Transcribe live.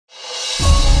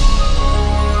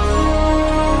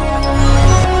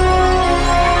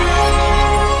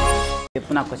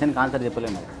తీసుకుని ఆ క్వశ్చన్కి ఆన్సర్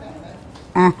చెప్పలేము.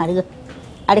 అడుగు.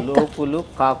 లోకులు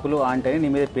కాకులు ఆంటీ అని నీ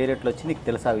మీద పేరు ఎట్లా వచ్చి నీకు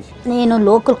తెలుసా విషయం? నేను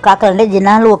లోకల్ కాకులు అంటే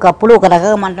జనాలు ఒకప్పుడు ఒక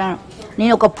రకంగా అంటాను.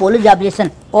 నేను ఒక పోలీస్ జాబ్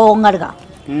చేశాను ఓంగడుగా.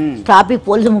 ట్రాఫిక్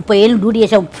పోలీసు 30 ఏళ్ళు డ్యూటీ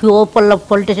చేసాం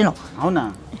పొలిటీషియన్. అవునా?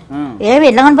 ఏమి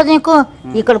ఎట్లా కనపడుతుంది నీకు?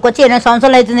 ఇక్కడికి వచ్చి 8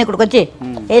 సంవత్సరాలు అవుతుంది ఇక్కడికి వచ్చి.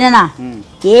 ఏనా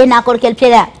నా కొడుకు హెల్ప్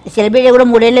చేయదా? సెలబ్రిటీ కూడా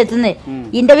 3 ఏళ్ళు అవుతుంది.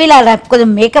 ఇంటర్వ్యూలో కొంచెం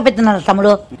మేకప్ ఎత్తున్నారు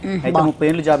తమ్ముడు. 30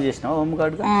 ఏళ్ళు జాబ్ చేసినావు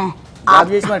హోంగార్డ్గా? జాబ్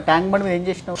చేసి ట్యాంక్ బండ్ మీద ఏం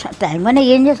చేసినావు? ట్యాంక్ బండ్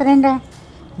ఏం చేస్తారంటే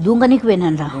దుంగనికి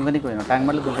పోయినాను. దుంగనికి పోయినావు? ట్యాంక్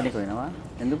బండ్లో దుంగనికి పోయినావా?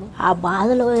 ఎందుకు? ఆ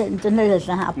బాధలో ఎంత ఉందో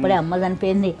తెలుసా? అప్పుడే అమ్మ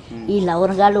చనిపోయింది. ఈ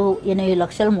లవర్ గాడు 8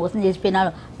 లక్షలు మోసం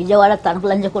చేసిపోయినాడు. విజయవాడ తణుకు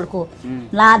లంజ కొడుకు.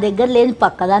 నా దగ్గర లేని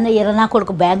పక్కదాన్ని ఎర్రనా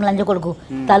కొడుకు బ్యాంక్ లంజ కొడుకు.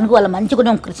 తణుకు వాళ్ళ మంచి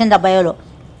కూడా కృష్ణ అబ్బాయి వాళ్ళు.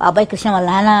 అబ్బాయి కృష్ణ వాళ్ళ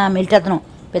నాన్న మిలిటరీ అతను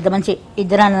పెద్ద మంచి.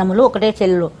 2 అన్నదమ్ములు ఒకటే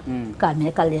చెల్లెలు. కాలు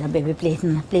మీద కాలు చేయను బేబీ ప్లీజ్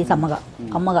ప్లీజ్.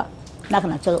 అమ్మగా నాకు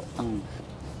నచ్చదు.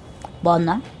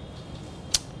 బాగుందా?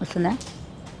 వస్తుందా?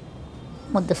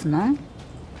 ముద్దొస్తుందా?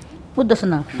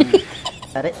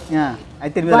 సరే.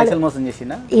 అయితే 8 లక్షలు మోసం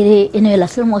చేసిందా? 8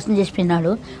 లక్షలు మోసం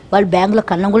చేసిపోయినాడు. వాళ్ళు బ్యాంకులో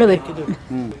కన్నం కూడా పెట్టి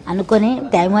అనుకొని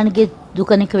టైమానికి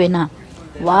దుకాణానికి పోయినా.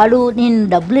 వాడు నేను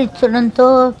డబ్బులు ఇచ్చడంతో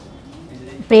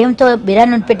ప్రేమతో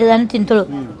బిర్యానీ పెట్టేదాన్ని తింటాడు.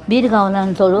 బీరు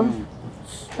కావాలని తోడు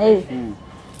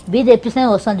బీరు తెప్పిస్తే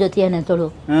వస్తాను జ్యోతి అని తోడు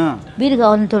బీరు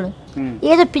కావాలని తోడు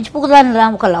ఏదో పిచ్చిపుకుదాని రా.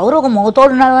 ఒక లవరు ఒక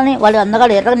మొగతోడు ఉన్నాడు కానీ వాడు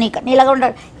అందగాడు ఎర్రగా నీలాగా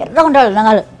ఉంటాడు. ఎర్రగా ఉంటాడు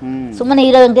అందగాడు. సుమ్మని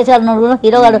హీరో వెంకటేశ్వర ఉన్నాడు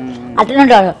హీరో గాడు అట్లనే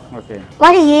ఉంటాడు.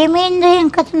 వాడు ఏమైంది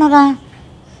ఇంకా తిన్నారా?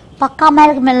 పక్క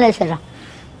అమ్మాయిలకి మెల్లవేసారా?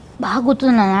 బాగా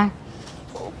గుర్తున్నానా?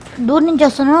 దూరం నుంచి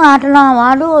వస్తున్నాను ఆటలో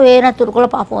వాడు ఏదైనా తురుకులో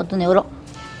పాపం అవుతుంది ఎవరో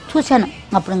చూశాను.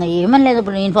 అప్పుడు ఇంకా ఏమని లేదు.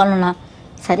 ఇప్పుడు నేను పనులు ఉన్నా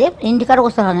సరే ఇంటికాడకు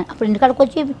వస్తాను. అప్పుడు ఇంటికాడకు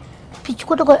వచ్చి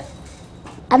పిచ్చుకుంటూ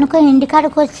అనుకొని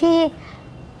ఇంటికాడకు వచ్చి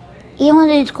ఏమో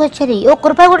తీసుకొచ్చేది.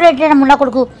 ₹1 కూడా పెట్టాడు ముండా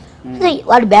కొడుకు.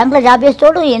 వాడు బ్యాంకులో జాబ్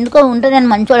చేస్తాడు ఎందుకో ఉంటుంది అని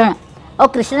మంచోడు. ఒక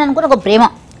కృష్ణ అనుకుని ఒక ప్రేమ.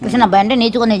 కృష్ణ అబ్బాయి అంటే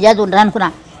నీచుకొని నిజాతి ఉంటుంది అనుకున్నా.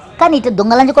 కానీ ఇట్లా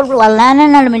దొంగలంచి కొడుకు వాళ్ళ నాయన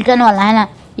నన్ను మిలిటరీ వాళ్ళ నాయన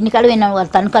ఇంటికాడ పోయినాడు. వాళ్ళ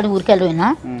తనకాడ ఊరికెళ్ళి పోయినా.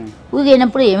 ఊరికి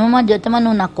పోయినప్పుడు ఏమమ్మా జ్యోతమ్మా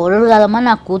నువ్వు నా కోడలు కాదమ్మా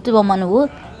నా కూతురువమ్మా నువ్వు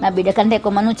నా బిడ్డ కంటే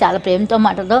ఎక్కువమ్మా నువ్వు చాలా ప్రేమతో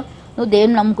మాటతో నువ్వు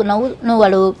దేవుని నమ్ముకున్నావు. నువ్వు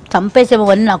వాడు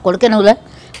చంపేసేమని నా కొడుకే నువ్వులే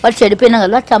వాడు చెడిపోయినా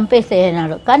కదా చంపేస్తే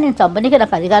అన్నాడు. కానీ నేను చంపనీకి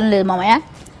నాకు అధికారం లేదు మామయ్య.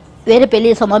 వేరే పెళ్లి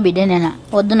చేసామా బిడ్డనేనా?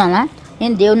 వద్దు నాన్న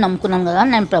నేను దేవుని నమ్ముకున్నాను కదా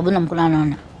నేను ప్రభు నమ్ముకున్నాను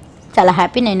అన్న. చాలా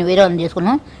హ్యాపీ నేను వేరే వాళ్ళని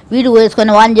చేసుకున్నాను. వీడు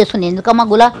వేసుకొని వాన్ చేసుకుని ఎందుకమ్మా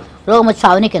గులా రోగం వచ్చి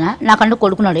సావనికేనా? నాకంటూ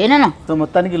కొడుకున్నాడు ఏనా?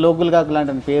 మొత్తానికి లోకులు కాకులు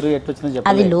అంటే పేరు ఎట్లా?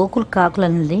 అది లోకులు కాకులు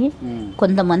అనేది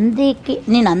కొంతమందికి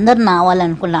నేను అందరు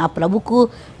నావాలనుకున్నా. ఆ ప్రభుకు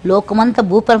లోకమంతా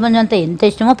భూప్రపంచం అంతా ఎంత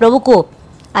ఇష్టమో ప్రభుకు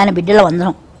ఆయన బిడ్డల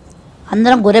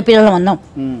అందరం గొర్రె పిల్లలం అందరం.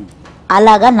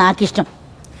 అలాగా నాకు ఇష్టం.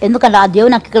 ఎందుకంటే ఆ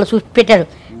దేవుడు నాకు ఇక్కడ చూసి పెట్టాడు.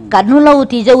 కర్నూలులో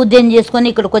తీజ ఉద్యోగం చేసుకొని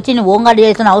ఇక్కడికి వచ్చి నేను ఓంగాడు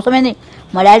చేస్తున్న అవసరమైంది.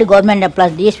 మా డాడీ గవర్నమెంట్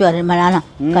ఎంప్లాయ్ డిఎస్పీ వారు. మా నాన్న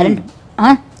కరెంట్.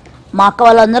 మా అక్క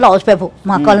వాళ్ళందరూ హౌస్ వైఫ్.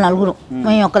 మా అక్క వాళ్ళు 4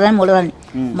 మేము ఒక్కదాన్ని 3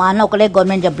 మా అన్న ఒకటే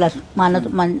గవర్నమెంట్ ఎంప్లాయ్. మా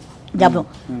అన్న జాబ్.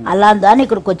 అలా దాన్ని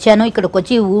ఇక్కడికి వచ్చాను. ఇక్కడికి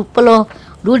వచ్చి ఉప్పలో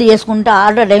డ్యూటీ చేసుకుంటా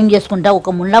ఆర్డర్ డ్రైవింగ్ చేసుకుంటా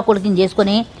ఒక ముండా కొడుకుని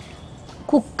చేసుకొని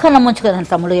కుక్క నమ్మొచ్చు కదా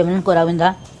తమ్ముడు. ఏమనుకో రవీంద్ర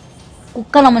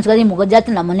కుక్క నమ్మొచ్చు కదా. ఈ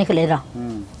ముఖజాతిని నమ్మనిక లేరా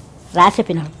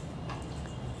రాసిపోయినాడు.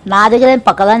 నా దగ్గర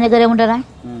పక్కదాని దగ్గర ఏముంటారా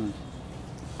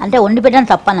అంటే వండి పెట్టాను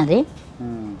తప్పన్నది.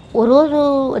 ఓ రోజు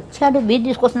వచ్చాడు బీచ్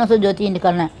తీసుకొస్తున్నా సార్ జ్యోతి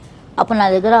ఇంటికన్నా. అప్పుడు నా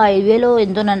దగ్గర 5,000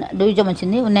 ఎంతో డివిజన్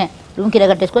వచ్చింది ఉన్నాయి. రూమ్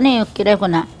కిరాయి కట్టేసుకొని కిరాయి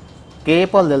కొన్నా. కేఏ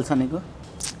పాలు తెలుసా నీకు?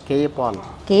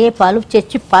 కేఏ పాలు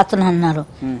చచ్చి పాత్రలు అన్నారు.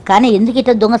 కానీ ఎందుకు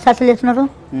ఇట్లా దొంగ శాస్త్రాలు చేస్తున్నారు?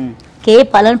 కేఏ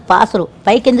పాలని పాసరు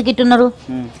పైకి ఎందుకు ఇట్టున్నారు?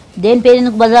 దేని పేరు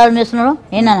ఎందుకు బదలాలు చేస్తున్నారు?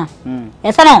 ఏనా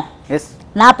ఎసనా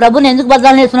నా ప్రభుని ఎందుకు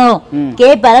బదలాలు చేస్తున్నావు?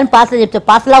 కేఏ పాలని పాసలు చెప్తే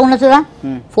పాసలా ఉన్నది కదా.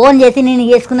 ఫోన్ చేసి నేను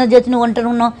వేసుకున్న చేసి నువ్వు ఒంటరి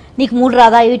ఉన్నావు నీకు 3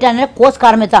 రాదా ఇటు అనేది కోసు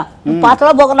కారమేతా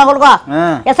పాసలో బొక్కనా కొడుగా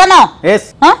ఎసనా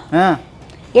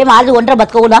ఏం ఆది ఒంటరి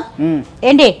బతకకూడదా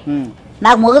ఏంటి?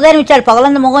 నాకు మొగదాని ఇచ్చాడు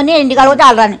పగలంత మొగని ఇంటికాడ పోతే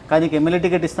ఆడరాని. కానీ ఎమ్మెల్యే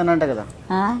టికెట్ ఇస్తానంట కదా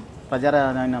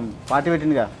పార్టీ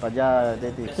పెట్టిందిగా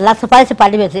 ₹1,00,000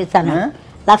 పార్టీ ఇస్తాను.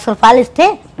 ₹1,00,000 ఇస్తే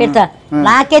పెడతా.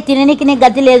 నాకే తిననీకి నీకు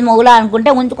గతి లేదు మొగులా అనుకుంటే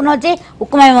ఉంచుకుని వచ్చి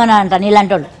ఉక్కుమేమోనా అంట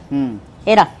నీలాంటి వాళ్ళు.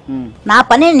 ఏరా నా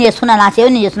పని నేను చేస్తున్నా నా సేవ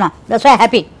నేను చేస్తున్నా. That's why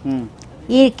happy.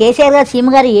 ఈ కేసీఆర్ గారు సీఎం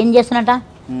గారు ఏం చేస్తున్నట?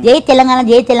 జై తెలంగాణ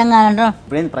జై తెలంగాణ అంటారు.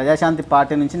 ప్రజాశాంతి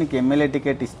పార్టీ నుంచి నీకు ఎమ్మెల్యే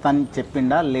టికెట్ ఇస్తాను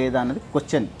చెప్పిండా లేదా అన్నది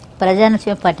క్వశ్చన్.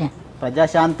 ప్రజాశాంతి పార్టీ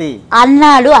ప్రజాశాంతి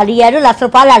అన్నాడు. అడిగాడు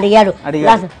 ₹1,00,000 అడిగాడు.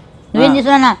 నువ్వేం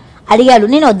చేస్తున్నా అడిగాడు.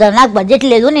 నేను వద్దాను నాకు బడ్జెట్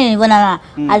లేదు నేను ఇవ్వనా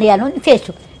అడిగాను.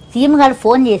 ఫేస్ సీఎం గారు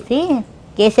ఫోన్ చేసి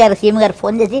కేసీఆర్ సీఎం గారు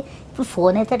ఫోన్ చేసి ఇప్పుడు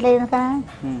ఫోన్ ఎత్తట్లేదు కదా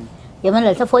ఏమన్నా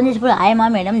తెలుసా? ఫోన్ చేసినప్పుడు ఆయమ్మా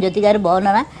మేడం జ్యోతి గారు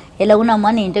బాగున్నారా ఎలా ఉన్నామ్మా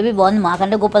నీ ఇంటర్వ్యూ బాగుంది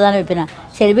మాకంటే గొప్పదాన్ని చెప్పిన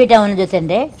సెలబ్రిటీ ఏమన్నా జ్యోతి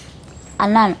అంటే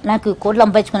అన్నాను. నాకు కోట్లు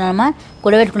సంపాదించుకున్నానమ్మా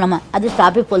కూడబెట్టుకున్నామా అది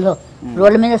ట్రాఫిక్ పోల్లో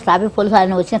రోడ్ల మీద ట్రాఫిక్ పోలీసు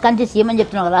ఆయన వచ్చిన కానీ సీఎం అని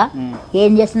చెప్తున్నావు కదా,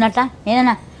 ఏం చేస్తున్నట్ట?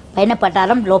 ఏదైనా పైన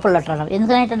పట్టారం లోపల పట్టారం,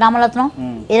 ఎందుకంటే డామలత్నం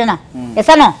ఏదైనా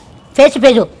ఎసాను ఫేస్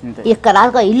పేజు ఇక్కడ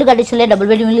ఇల్లు కట్టించలే, డబుల్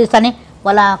బెడ్రూమ్ ఇల్లు ఇస్తాను.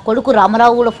 వాళ్ళ కొడుకు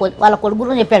రామారావు కూడా వాళ్ళ కొడుకు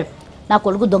కూడా చెప్పాడు, నా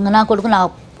కొడుకు దొంగ, నా కొడుకు నా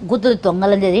కూతురు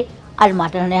దొంగలని చెప్పి అది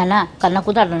మాట్లాడే అన్న కన్న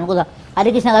కూతురు అట్లా అనుకుందా.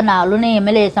 హరికృష్ణ గారు నా అల్లుని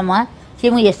ఎమ్మెల్యే చేస్తామా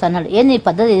సీఎం చేస్తా అన్నాడు. ఏంది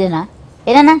పద్ధతి ఇదేనా?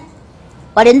 ఏదన్నా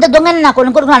వాడు ఎంత దొంగని నా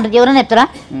కొనుక్కొడుకు అంటారు, ఎవరైనా చెప్తారా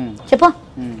చెప్పు?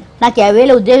 నాకు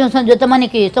 50,000 ఉద్యోగం ఇస్తాను, చూద్దామా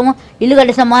నీకు ఇస్తాము, ఇల్లు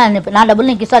కట్టిస్తామా అని చెప్పి నా డబ్బులు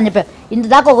నీకు ఇస్తాను చెప్పాడు. ఇంత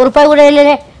దాకా ₹1 కూడా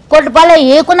వెళ్ళలే, ₹1,00,000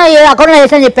 ఏకున్నా అకౌంట్లో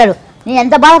వేసాను చెప్పాడు. నేను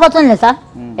ఎంత బాధపడుతుంది సార్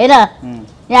ఏరా,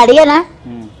 నేను అడిగానా?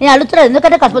 నేను అడుగుతున్నాను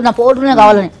ఎందుకంటే కష్టపడి నా పోగొట్టుకునే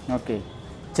కావాలని. ఓకే,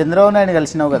 చంద్రబాబు నాయుడు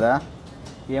కలిసినావు కదా,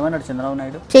 ఏమన్నాడు చంద్రబాబు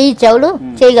నాయుడు? చెయ్యి చెవుడు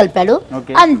చెయ్యి కలిపాడు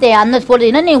అంతే. అందరు స్పోర్ట్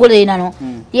తిన్నా, నేను కూడా తిన్నాను.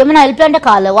 ఏమైనా హెల్ప్ అంటే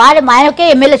కాదు, వాడు మా ఆయనకే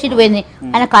ఎమ్మెల్యే సీటు పోయింది,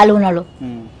 ఆయన ఖాళీ ఉన్నాడు.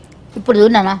 ఇప్పుడు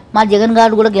చూడనా మా జగన్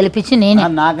గారు కూడా గెలిపించి నేనే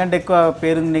నాకంటే ఎక్కువ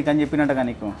పేరుంది నీకు అని చెప్పినట్టుగా.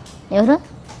 నీకు ఎవరు?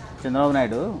 చంద్రబాబు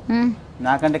నాయుడు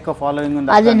నాకంటే ఎక్కువ ఫాలోయింగ్ ఉంది.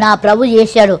 అది నా ప్రభు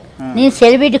చేశాడు, నేను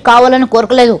సెలబ్రిటీ కావాలని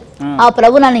కోరకలేదు, ఆ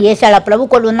ప్రభు నన్ను చేశాడు. ఆ ప్రభు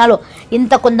కొన్ని ఉన్నాడు.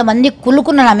 ఇంత కొంతమంది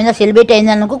కులుకున్నాను, నా మీద సెలబ్రిటీ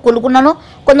అయిందనుకో కులుకున్నాను,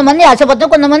 కొంతమంది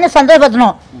ఆశపడుతున్నాను, కొంతమంది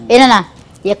సంతోషపడుతున్నాను. ఏనా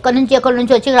ఎక్కడి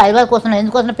నుంచి వచ్చి ఇక్కడ హైదరాబాద్కి వస్తున్నాను.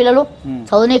 ఎందుకు వస్తున్న పిల్లలు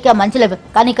చదువునీకి మంచి లేదు,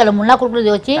 కానీ ఇక్కడ మున్నా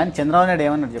కొడుకులు వచ్చి చంద్రబాబు నాయుడు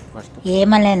ఏమన్నాడు చెప్పు ఫస్ట్?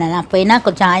 ఏమలేనా పోయినా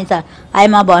కొంచెం ఆయన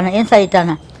మా బాగున్నా ఏం సార్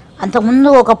ఇట్లా. అంతకుముందు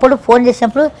ఒకప్పుడు ఫోన్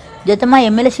చేసినప్పుడు జతమ్మా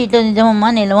ఎమ్మెల్యే సీట్లు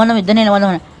నిజమమ్మా, నిలవడం ఇద్దరు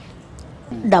నిలవడం,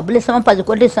 డబ్బులు ఇస్తామా 10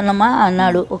 కోట్లు ఇస్తానమ్మా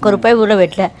అన్నాడు. ₹1 కూడా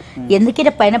పెట్టలే.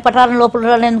 ఎందుకంటే పైన పట్టారం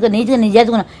లోపల ఎందుకు నీట్గా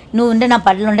నిజాతుకున్నా, నువ్వు ఉంటే నా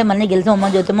పట్ల ఉంటే మళ్ళీ గెలుస్తామమ్మా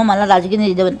జ్యోతమ్మా, మళ్ళీ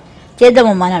రాజకీయ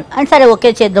చేద్దామమ్మా అన్నాడు. అని సరే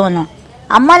ఓకే చేద్దామన్నా.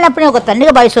 అమ్మాయినప్పుడు నేను ఒక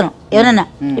తండ్రిగా భావిస్తున్నాను ఎవరన్నా.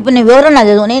 ఇప్పుడు నువ్వు ఎవరన్నా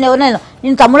చదువు, నేను ఎవరైనా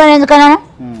నేను తమ్ముడు అని ఎందుకన్నాను,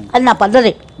 అది నా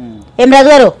పద్ధతి. ఏం రాజు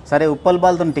గారు? సరే ఉప్పల్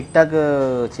బాలుతో టిక్ టాక్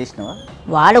చేసినావా?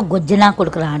 వాడు గొజ్జనా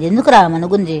కొడుకురా, ఎందుకురా మన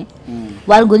గురించి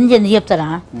వాళ్ళ గురించి ఎందుకు చెప్తారా?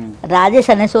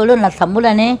 రాజేష్ అనేసోళ్ళు నా తమ్ముడు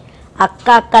అని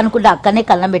అక్క అనుకుంటే అక్కనే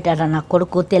కళ్ళం పెట్టారా. నా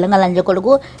కొడుకు తెలంగాణ లంజ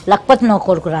కొడుకు, లక్పతి నా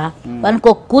కొడుకురా. వానికి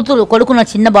ఒక కూతురు కొడుకు నా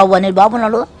చిన్న బాబు అనే బాబు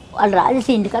ఉన్నాడు. వాళ్ళు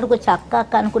రాజేష్ ఇంటికాడికి వచ్చి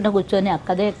అక్క అనుకుంటే కూర్చొని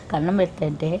అక్కదే కన్నం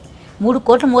పెడితే 3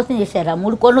 కోట్లు మోసం చేశారా,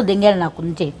 3 కోట్లు దెంగారు నాకు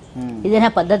నుంచి. ఇదేనా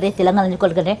పద్ధతి? తెలంగాణ నుంచి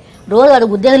కొడుకంటే రోజు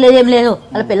వాడికి ఉద్యోగం లేదు, ఏం లేదు.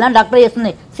 వాళ్ళ పిల్లల్ని డాక్టర్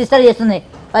చేస్తుంది, సిస్టర్ చేస్తుంది.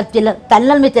 వాళ్ళ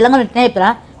తల్లిని మీరు తెలంగాణ ఇట్లా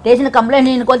చెప్పరా, చేసిన కంప్లైంట్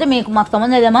నేను కొడితే మీకు మాకు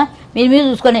సంబంధం లేదమ్మా, మీరు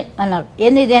చూసుకొని అన్నారు.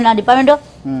 ఏంది ఇదేనా డిపార్ట్మెంటు?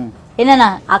 ఏదైనా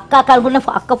అక్క అనుకుంటే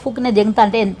అక్క ఫుక్నే దిగుతా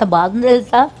అంటే ఎంత బాగుంది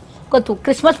తెలుసా. కొంచెం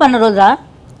క్రిస్మస్ పండుగ రోజురా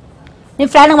నేను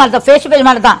ఫ్యాన్కి మారుతా, ఫేస్ టు ఫేస్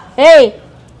మారుతా. ఏయ్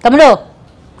తమ్ముడు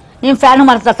నేను ఫ్యాన్కి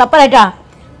మారుతా, తప్పలేట.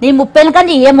 నీ 30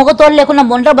 కంటే ఏ మొగతోడు లేకుండా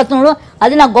మొంట బతున్నాడు,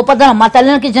 అది నాకు గొప్పతనం. మా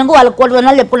తల్లికి ఇచ్చినందుకు వాళ్ళకి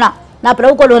 ₹1,00,000 చెప్పున్నా, నా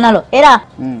ప్రభు ₹1,00,000 ఏరా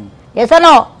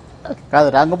ఎసాను కాదు.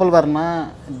 రాంగోపాల్ వర్మ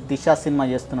దిశ సినిమా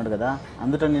చేస్తున్నాడు కదా,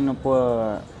 అందులో నేను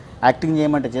యాక్టింగ్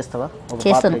చేయమంటే చేస్తావా?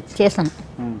 చేస్తాను.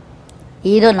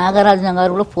 హీరో నాగరాజు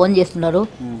గారు కూడా ఫోన్ చేస్తున్నారు,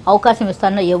 అవకాశం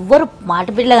ఇస్తాను. ఎవ్వరు మాట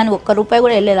పిల్లలు కానీ ₹1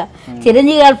 కూడా వెళ్ళలేదా.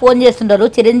 చిరంజీవి గారు ఫోన్ చేస్తుంటారు,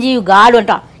 చిరంజీవి గాడు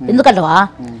అంట. ఎందుకంటవా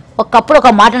ఒకప్పుడు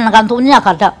ఒక మాట నాకు అంత ఉంది నాకు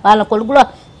అంట. వాళ్ళ కొడుకు కూడా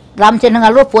రామచంద్ర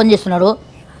గారు కూడా ఫోన్ చేస్తున్నారు.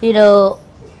 వీడు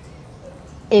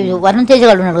వరుణ్ తేజ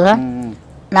గారు ఉన్నాడు కదా,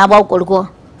 నా బాబు కొడుకు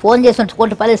ఫోన్ చేస్తుంటే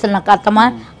 ₹1,00,000 ఇస్తాను నాకు అత్తమ్మా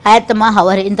ఆయత్తమ్మా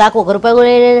హవరి ఇంతకు ₹1 కూడా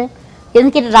వేయలేదు.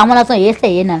 ఎందుకంటే రామనాథం వేస్తే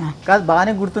ఏనా కాదు.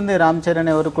 బాగానే గుర్తుంది రామ్ చరణ్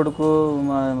ఎవరు కొడుకు,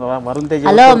 Varun Tej.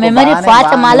 Hello memory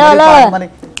fast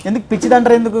ఎందుకు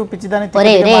పిచ్చిదంటారు? ఎందుకు పిచ్చిదాని?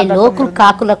 లోకులు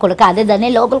కాకుల కొడుకు అదే దాన్ని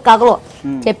లోకులు కాకులు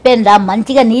చెప్పాను.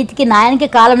 మంచిగా నీతికి నాయనకి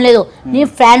కాలం లేదు, నీ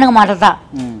ఫ్యాన్గా మాట్లాడతా.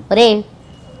 ఒరే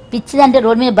పిచ్చిదంటే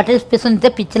రోడ్డు మీద బట్టలు ఇప్పిస్తుంటే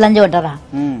పిచ్చిలంజ అంటారా.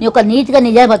 నీ ఒక నీతిగా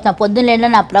నిజాలు పడుతున్నా. పొద్దున్న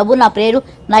నా ప్రభు, నా ప్రేరు,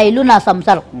 నా ఇల్లు, నా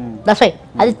సంసారం దశ.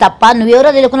 అది తప్ప నువ్వెవరో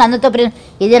తెలుసుకుని అందరితో ప్రేమ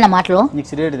ఇదేనా మాటలు? నీకు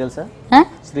శ్రీరెడ్డి తెలుసా?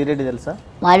 శ్రీరెడ్డి తెలుసా?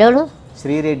 వాడేవాడు?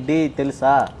 శ్రీరెడ్డి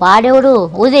తెలుసా? వాడేవాడు?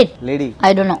 ఊజిట్ lady I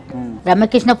don't know.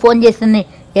 Ramyakrishna phone చేస్తుంది,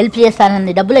 హెల్ప్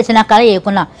చేస్తానంది, డబ్బులు వచ్చినా కానీ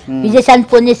వేయకున్నా. విజయశాంతి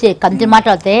ఫోన్ చేసి కంతి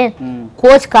మాట్లాడితే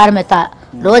కోచ్ కారం ఎత్తా.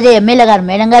 రోజా ఎమ్మెల్యే గారు,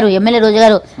 మేడం గారు, ఎమ్మెల్యే రోజా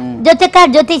గారు,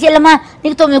 జ్యోతి చెల్లమ్మా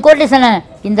నీకు 9 కోట్లు ఇస్తాను.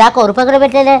 ఇందాక ₹1 కూడా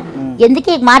పెట్టలేదే.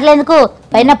 ఎందుకు మాట్లాడేందుకు?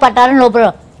 పైన పట్టాలని లోపల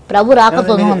ప్రభు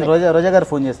రాకపోతుంది. రోజా గారు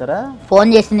ఫోన్ చేస్తారా? ఫోన్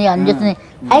చేసింది అందిస్తుంది.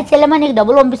 అయితే చెల్లమ్మా నీకు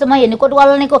డబ్బులు పంపిస్తామా, ఎన్ని కోట్లు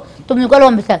కావాలో నీకు? 9 కోట్లు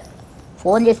పంపిస్తారు.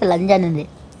 ఫోన్ చేస్తే లంజ అనింది.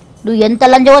 నువ్వు ఎంత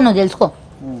లంజవో నువ్వు తెలుసుకో.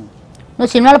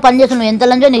 నువ్వు సినిమాలో పని చేస్తావు, నువ్వు ఎంత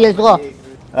లంజో నీకు తెలుసుకో.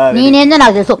 నేనేందో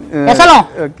నాకు తెలుసు. అసలు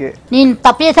నేను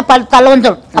తప్పు చేస్తే తల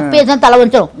ఉంచడు, తప్పు చేసిన తల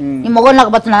ఉంచడు. నీ మొగోడు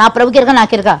నాకు బతున్నా, నా ప్రభుకి ఇరక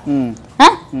నాకు ఇరక.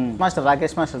 మాస్టర్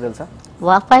రాకేష్ మాస్టర్ తెలుసా?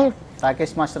 వాఫై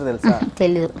రాకేష్ మాస్టర్ తెలుసా?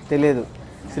 తెలియదు.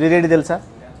 శ్రీరెడ్డి తెలుసా?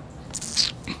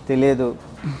 తెలియదు.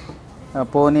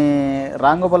 పోనీ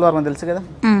రాంగోపాల్ వర్మ తెలుసు కదా?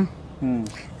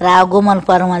 రాఘోపాల్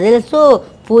వర్మ తెలుసు,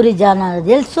 పూరి జానా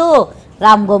తెలుసు,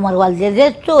 రామ్ గోమల్ వాళ్ళు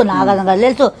తెలుసు, నాగార్జున గారు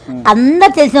తెలుసు,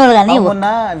 అందరు తెలిసిన వాళ్ళు. కానీ మొన్న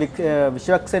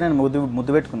విశ్వక్సేనని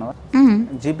ముద్దు పెట్టుకున్నావా?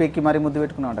 జీపేకి మరి ముద్దు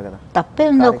పెట్టుకున్నావు కదా? తప్పే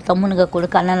ఉంది ఒక తమ్మునిగా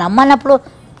కొడుకు నన్ను అమ్మన్నప్పుడు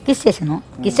కిస్ చేసాను,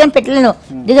 కిస్ అని పెట్టలేను,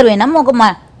 దగ్గర పోయినాము ఒక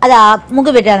అది ఆ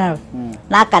ముగ్గు పెట్టాను.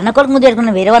 నా కన్న కొడుకు ముద్దు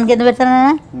పెట్టుకున్నా, వేరే వానికి ఎందుకు పెడతానా?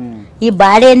 ఈ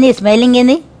బాడీ ఏంది, స్మైలింగ్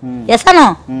ఏంది చేస్తాను.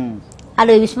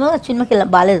 అది విషయం సినిమాకి వెళ్ళాం,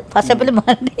 బాగాలేదు. ఫస్ట్ చెప్పి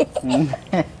బాగుంది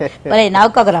మరి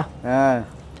నవ్వుకోకరా.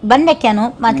 బండి ఎక్కాను,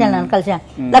 మాట్లాడినాను, కలిసి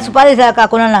లక్ష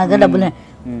కాకుండా నా దగ్గర డబ్బులు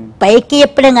పైకి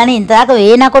చెప్పడం కానీ ఇంతదాకా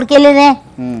ఏ నా కొడుకు వెళ్ళేదే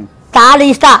తాడు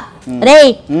ఇస్తా రే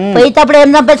పోయేటప్పుడు ఏం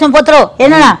చంపేసుకుని పోతారు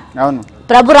ఏనా.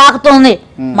 ప్రభు రాకుతోంది.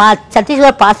 మా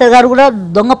ఛత్తీస్గఢ్ పాస్టర్ గారు కూడా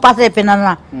దొంగ పాస్టర్ చెప్పిన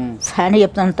అని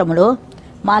చెప్తాను తమ్ముడు.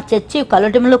 మా చర్చి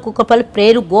కల్లటిలో కుక్కపల్లి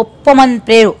ప్రేరు గొప్ప మంది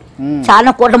ప్రేరు, చాలా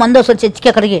కోట్ల మంది వస్తారు చర్చికి.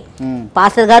 అక్కడికి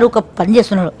పాస్టర్ గారు ఒక పని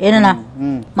చేస్తున్నాడు ఏనా.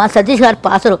 మా సతీష్ గారు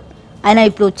పాస్టరు, ఆయన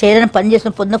ఇప్పుడు చేయడానికి పని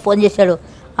చేస్తున్న పొద్దున ఫోన్ చేశాడు,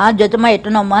 జ్యోతమ్మ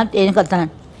ఎట్టున్నామ్మా ఏం కలుతాను.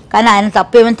 కానీ ఆయన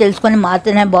తప్పేమని తెలుసుకొని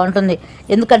మాత్రమే బాగుంటుంది.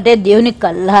 ఎందుకంటే దేవుని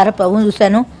కల్లారా ప్రభుని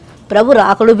చూశాను, ప్రభు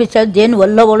రాకడుపించాడు, దేవుని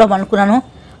వల్ల కూడా అనుకున్నాను.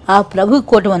 ఆ ప్రభు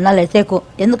కోటి వందలు ఎసేకు.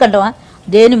 ఎందుకంటే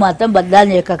దేవుని మాత్రం బద్దాలు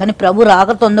చేయక, కానీ ప్రభు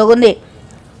రాక తొందరగా ఉంది,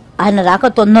 ఆయన రాక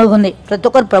తొందరగా ఉంది. ప్రతి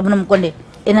ఒక్కరు ప్రభు నమ్ముకోండి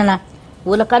ఏనా.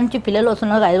 ఊళ్ళకా నుంచి పిల్లలు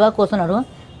వస్తున్నారు, హైదరాబాద్కి వస్తున్నారు,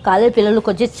 కాలేజీ పిల్లలకి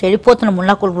వచ్చి చెడిపోతున్నారు.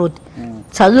 ముళ్ళ కొడుకు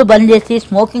చదువులు బంద్ చేసి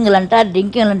స్మోకింగ్లంట,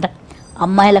 డ్రింకింగ్లంట,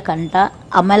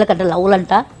 అమ్మాయిలకంట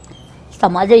లవ్లంట.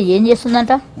 సమాజం ఏం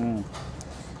చేస్తుందంట.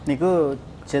 నీకు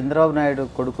చంద్రబాబు నాయుడు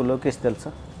కొడుకు లోకేష్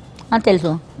తెలుసా?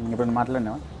 తెలుసు. ఇప్పుడు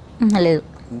మాట్లాడినావా? లేదు.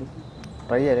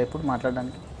 ట్రై చేయరు ఎప్పుడు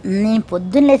మాట్లాడడానికి? నేను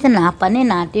పొద్దున్న లేసి నా పని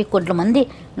నాటి కోట్ల మంది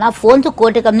నా ఫోన్స్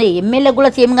కోటి కమ్మి, ఎమ్మెల్యే కూడా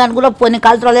సీఎం గారిని కూడా కొన్ని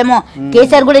కాల్స్ రాలేమో,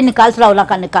 కేసీఆర్ కూడా ఇన్ని కాల్స్ రావు,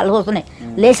 నాకు అన్ని కాల్స్ వస్తున్నాయి.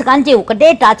 లేచి కాంచి ఒకటే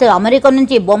టార్చర్, అమెరికా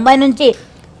నుంచి బొంబాయి నుంచి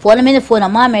ఫోన్ మీద ఫోన్.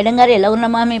 అమ్మా మేడం గారు ఎలా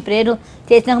ఉన్నామా, మీ ప్రేరు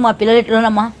చేసినాక మా పిల్లలు ఎట్లా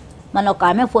ఉన్నామా. మన ఒక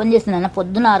ఆమె ఫోన్ చేసిందన్న,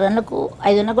 పొద్దున్న 6 గంటలకు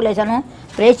 5 గంటలకు లేచాను,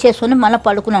 ప్రేస్ చేసుకుని మళ్ళీ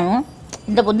పడుకున్నాను.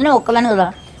 ఇంత పొద్దునే ఒక్కలాని కదా,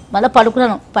 మళ్ళీ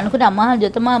పడుకుని అమ్మ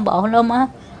జ్యోతమ్మా బాగున్నావమ్మా,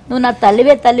 నువ్వు నా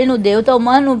తల్లివే తల్లి, నువ్వు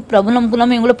దేవతమ్మా, నువ్వు ప్రభు నమ్ముకున్నావు,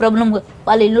 మేము కూడా ప్రభు నమ్ముకు.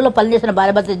 వాళ్ళ ఇల్లులో పని చేసిన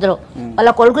భార్య భర్త ఇద్దరు, వాళ్ళ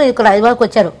కొడుకులు ఇక్కడ హైదరాబాద్కి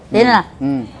వచ్చారు. ఏనా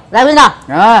రవీంద్ర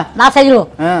నా సైజులో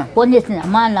ఫోన్ చేసింది,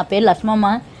 అమ్మ నా పేరు లక్ష్మమ్మ,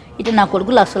 ఇట్లా నా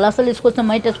కొడుకులు అసలు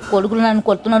తీసుకొస్తామా, ఇట్లా కొడుకులు నన్ను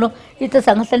కొడుతున్నారు, ఇట్లా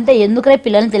సంగతి అంటే ఎందుకురే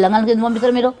పిల్లల్ని తెలంగాణకి ఎందుకు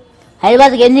పంపిస్తారు మీరు,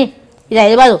 హైదరాబాద్కి ఏంది ఇది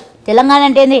హైదరాబాదు, తెలంగాణ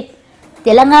అంటే ఏంది,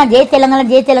 తెలంగాణ జై తెలంగాణ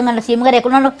జై తెలంగాణ. సీఎం గారు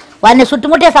ఎక్కడున్నాడు, వాడిని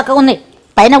చుట్టుముట్టే చక్కగా ఉంది,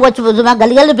 పైన వచ్చి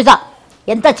గలిగలు చూపిస్తా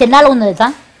ఎంత చిన్నాలు ఉంది తెలుసా.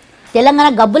 తెలంగాణ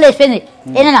గబ్బులు వేసిపోయింది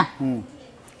ఏనా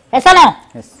వేసాను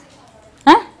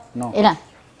ఏనా.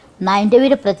 నా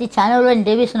ఇంటర్వ్యూ ప్రతి ఛానల్లో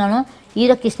ఇంటర్వ్యూ ఇస్తున్నాను.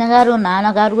 హీరో కృష్ణ గారు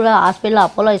నాన్నగారు కూడా హాస్పిటల్లో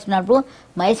అపోలో ఇస్తున్నప్పుడు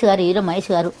మహేష్ గారు, హీరో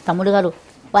మహేష్ గారు తమ్ముడు గారు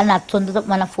వాళ్ళని సొంత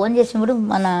మన ఫోన్ చేసినప్పుడు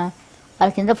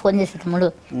వాళ్ళ కింద ఫోన్ చేశాడు తమ్ముడు,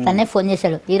 తనే ఫోన్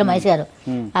చేశాడు హీరో మహేష్ గారు.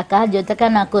 అక్క జ్యోతక్క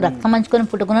నాకు రక్తం మంచుకొని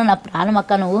పుట్టుకున్నావు, నా ప్రాణం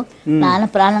అక్క, నువ్వు నాన్న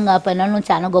ప్రాణం కాకపోయినా నువ్వు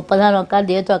చాలా గొప్పదాను అక్క,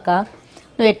 దేవత అక్క,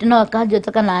 నువ్వు ఎట్టినావు అక్క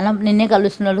జ్యోతక్క, నాన్న నిన్నే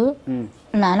కలుస్తున్నాడు,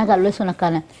 నాన్న కలుస్తున్నా అక్క.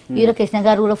 హీరో కృష్ణ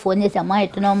గారు కూడా ఫోన్ చేసి అమ్మా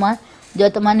ఎట్టినావమ్మా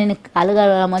జ్యోతమ్మ, నేను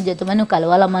కలగలమ్మా జ్యోతమ్మ, నువ్వు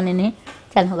కలవాలమ్మా, నేను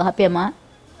చాలా హ్యాపీ అమ్మా.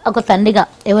 ఒక తండ్రిగా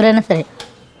ఎవరైనా సరే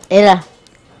ఏరా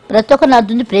ప్రతి ఒక్క నా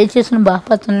నుంచి ప్రే చేసుకుని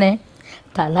బాపతున్నాయి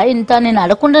తల ఇంత నేను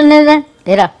అడగకుండా లేదా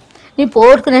ఏరా నీ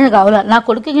పోగొట్టుకునేది కావాలా. నా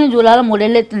కొడుకు నేను జూలాలో 3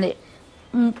 ఏళ్ళు అవుతుంది,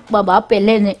 మా బాబు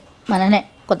పెళ్ళైంది మననే,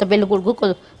 కొత్త పెళ్ళి కొడుకు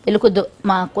పెళ్ళికొద్దు.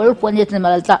 మా కొడుకు ఫోన్ చేస్తుంది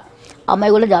మళ్ళీ,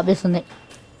 అమ్మాయి కూడా జాబ్ చేస్తుంది,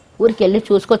 ఊరికి వెళ్ళి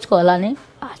చూసుకొచ్చుకోవాలని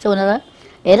ఆశ ఉన్నదా.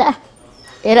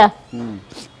 ఏరా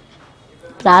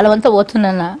ప్రాణం అంతా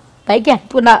పోతున్నా, పైకి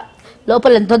అనుకున్నా,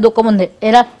 లోపల ఎంతో దుఃఖం ఉంది.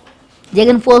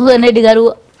 జగన్మోహన్ రెడ్డి గారు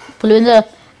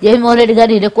జగన్మోహన్ రెడ్డి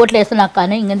గారు 20 కోట్లు వేస్తున్నాక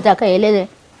కానీ ఇంకంత అక్క వేయలేదే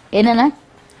ఏనా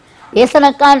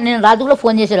వేస్తానక్క. నేను రాజు కూడా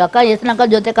ఫోన్ చేశాడు, అక్క వేస్తానక్క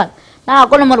జ్యోతి అక్క, నా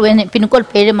అకౌంట్ నెంబర్ పోయింది, పిన్ కోడ్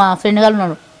పేరు మా ఫ్రెండ్ గారు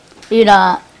ఉన్నారు ఈడ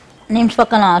నిమ్స్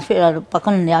పక్కన హాస్పిటల్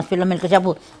పక్కన ఉంది, హాస్పిటల్లో మెడికల్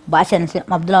షాపు భాష అని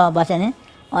అబ్దుల్లా భాష అని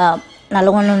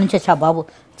నల్గొండ నుంచి వచ్చా బాబు,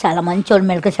 చాలా మంచోడు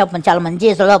మెడికల్ షాప్, చాలా మంచి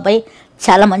చేసాడు అబ్బాయి,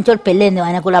 చాలా మంచోడు. పెళ్ళైంది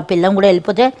ఆయన కూడా, ఆ పిల్లం కూడా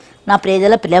వెళ్ళిపోతే నా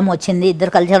ప్రేజలో పిల్లం వచ్చింది,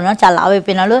 ఇద్దరు కలిసి ఉన్నాడు, చాలా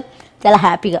ఆవైపోయినాడు, చాలా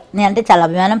హ్యాపీగా. నేనంటే చాలా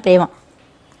అభిమానం ప్రేమ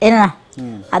ఏనా.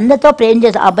 అందరితో ప్రేమ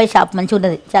చేస్తాడు, అబ్బాయి షాప్ మంచిగా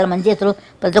ఉంటుంది, చాలా మంచి చేస్తాడు,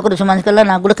 ప్రతి ఒక్కరు సుమందికల్లా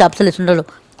నాకు కూడా క్యాప్సల్ ఇస్తుంటాడు.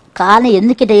 కానీ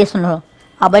ఎందుకు ఇట్లా చేస్తున్నాడు,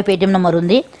 అబ్బాయి పేటీఎం నెంబర్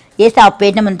ఉంది, వేస్తే ఆ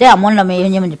పేటీఎం ఉంటే అమౌంట్ ఏం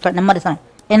చేయమని చెప్పాడు, నెంబర్ ఇస్తాను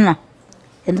ఏనా.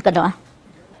 ఎందుకంటే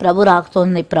ప్రభు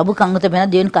రాకుతుంది, ప్రభు కంగుతపోయినా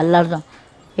దేవునికి అల్లాడుతాం,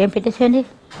 ఏం పెట్టేసేయండి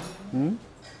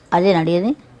అదే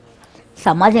అడిగేది.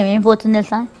 సమాజం ఏం పోతుంది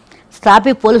తెలుసా,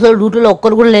 ట్రాఫిక్ పోలీసులు డ్యూటీలో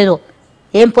ఒక్కరు కూడా లేరు.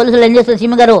 ఏం పోలీసులు ఏం చేస్తారు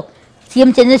సీఎం గారు, సీఎం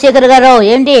చంద్రశేఖర్ గారు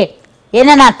ఏంటి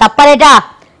ఏనా తప్పరేటా,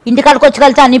 ఇంటికాడికి వచ్చి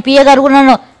కలిసా నీ పిఏ గారు కూడా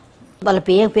నన్ను, వాళ్ళ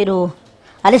పిఏ పేరు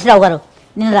హరీష్ రావు గారు,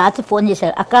 నేను రాత్రి ఫోన్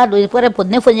చేశాడు, అక్క రేపు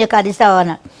పొద్దునే ఫోన్ చేయక హరీష్ రావు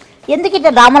అన్న, ఎందుకు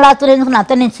ఇట్లా డ్రామాలు ఎందుకు నా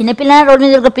నేను చిన్నపిల్లన రోడ్డు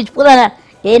మీద పిచ్చిపోదానా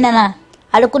ఏనా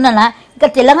అడుక్కున్నానా. ఇక్కడ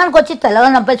తెలంగాణకు వచ్చి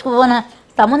తెలంగాణ పంపించుకోపోనా,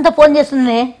 తమంతా ఫోన్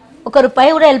చేస్తుంది,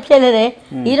 ₹1 కూడా హెల్ప్ చేయలేదే.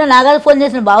 ఈయన నాగారు ఫోన్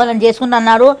చేసిన బావ నన్ను చేసుకుంటా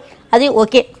అన్నారు, అది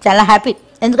ఓకే చాలా హ్యాపీ,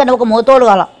 ఎందుకంటే ఒక మోతోడు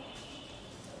కాల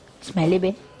స్మైలీ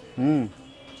బే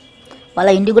వాళ్ళ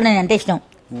ఇంటికి కూడా నేను అంటే ఇష్టం.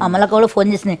 అమ్మలక్క కూడా ఫోన్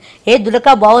చేసినాయి, ఏ దుడక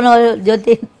బాగున్నావు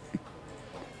జ్యోతి,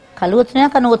 కళ్ళు కూర్చున్నా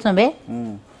కన్ను కూర్చున్నా బే.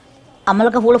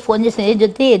 అమ్మలక్క కూడా ఫోన్ చేసిన, ఏ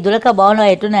జ్యోతి దుడక బాగున్నావు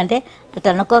ఎట్టున్నాయి అంటే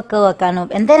తనొక్క కాను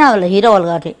ఎంతైనా వాళ్ళు హీరో వాళ్ళు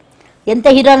కాబట్టి ఎంత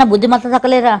హీరో అయినా బుద్ధి మాత్రం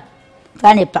తక్కలేరా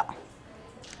కానీ చెప్తా.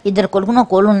 2 కొడుకున్న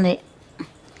కోళ్ళు ఉంది.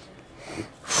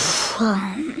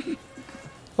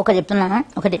 చెప్తున్నానా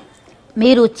ఒకటి,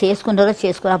 మీరు చేసుకుంటారో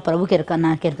చేసుకోరా ప్రభుకి ఎరక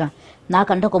నాకు ఎరక.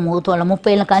 నాకంటే ఒక మూతోళ్ళ 30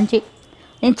 ఏళ్ళ కాంచి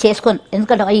నేను చేసుకోను.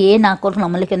 ఎందుకంటే ఏ నా కొరకు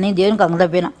నమ్మలేక నేను దేవునికి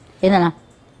అంగడపోయినా ఏదన్నా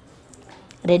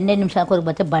 2 నిమిషాల కొరకు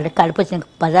పోతే కడుపు వచ్చిన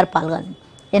బజార్ పాలు కాదు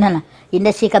ఏనన్నా.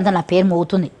 ఇండస్ట్రీకి అంతా నా పేరు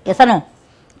మోగుతుంది ఎసను.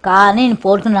 కానీ నేను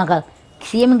పోడుకున్నా కాదు.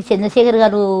 సీఎం చంద్రశేఖర్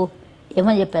గారు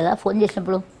ఏమని చెప్పేదా ఫోన్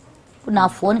చేసినప్పుడు, ఇప్పుడు నా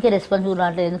ఫోన్కి రెస్పాన్సిబుల్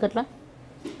రావట్లేదు ఎందుకట్లా,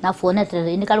 నా ఫోన్ ఎత్తలేదు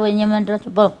ఇంటికాడ ఏం చేయమంటారా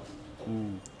చెప్పు,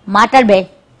 మాట్లాడబే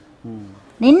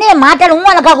నిన్నే మాట్లాడు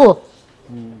అన్న కాకు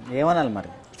ఏమనాలి మరి.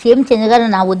 సీఎం చంద్ర గారు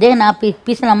నా ఉద్యోగం నా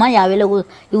ఇప్పిస్తున్నామా 50,000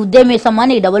 ఈ ఉద్యోగం ఇస్తామా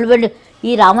నీకు డబుల్ బెడ్.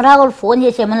 ఈ రామరావు ఫోన్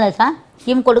చేసి ఏమన్నా తెలుసా,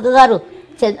 సీఎం కొడుకు గారు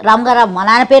రామగారావు మా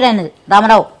నాన్న పేరు అయినది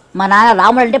రామరావు. మా నాన్న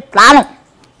రాముడు అంటే ప్రాణం,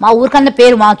 మా ఊరికన్నా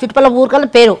పేరు, మా చుట్టుపక్కల ఊరికన్నా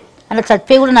పేరు. అలా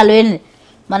చచ్చిపోయి కూడా 40 ఏళ్ళు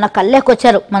మన కళ్ళేకి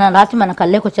వచ్చారు, రాత్రి మన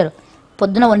కళ్ళేకి వచ్చారు.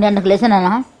 పొద్దున 1 గంటలకు లేచానా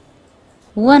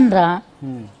ఊవనరా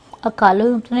ఆ కాళ్ళు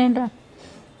ఉంటున్నాయంట్రా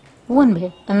ఊవన్ బే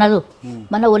అన్నదు.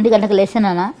 మన 1 గంటలకు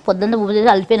లేచానా పొద్దున్న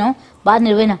అలిపోయినాం బాగా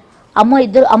నిర్వైనా.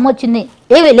 అమ్మ వచ్చింది,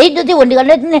 లేదు 1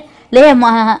 గంటలు అవుతుంది లే అమ్మా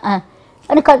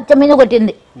అని కొంచెం మీద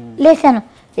కొట్టింది. లేచాను,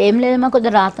 ఏం లేదమ్మా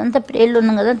కొద్దిగా రాత్రంతా ప్రేళ్ళు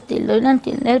ఉన్నాం కదా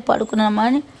తినలేదు పడుకున్నామా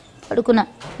అని పడుకున్నా.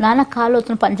 నాన్న కాళ్ళు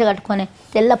వచ్చిన పంచ కట్టుకొని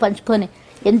తెల్ల పంచుకొని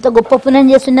ఎంత గొప్ప పుణ్యం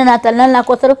చేస్తుండే నా తల్లిని నాకు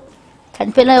వస్తారు.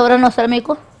 చనిపోయినా ఎవరైనా వస్తారా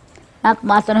మీకు, నాకు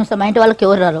మాత్రం వస్తారు. మా ఇంటి వాళ్ళకి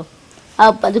ఎవరు రారు. ఆ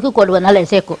 10కి 1 వనాలు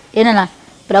వేసేకు ఏనా.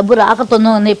 ప్రభు రాక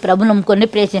తొందర ఉంది, ప్రభు నమ్ముకొని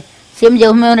ప్రేసి సీఎం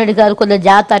జగన్మోహన్ రెడ్డి గారు కొద్దిగా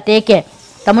జాత టేకే.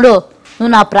 తమ్ముడు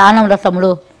నువ్వు నా ప్రాణం రా తమ్ముడు,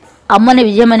 అమ్మని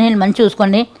విజయమని మంచి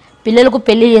చూసుకోండి, పిల్లలకు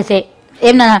పెళ్లి చేసే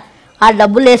ఏమన్నా. ఆ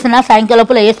డబ్బులు వేసినా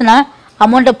సాయంకాలపులో వేసినా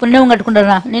అమౌంట్ పుణ్యం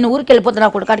కట్టుకుంటారా. నేను ఊరికి వెళ్ళిపోతున్నా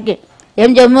కొడుకాడికి. ఏం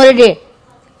జగన్మోహన్ రెడ్డి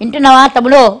వింటున్నావా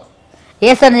తమ్ముడు,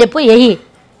 వేస్తానని చెప్పు వెయ్యి.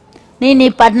 నీ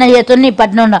పట్నం చేస్తాను, నీ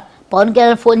పట్నం ఉన్నా. పవన్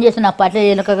కళ్యాణ్ ఫోన్ చేసి నా పట్ల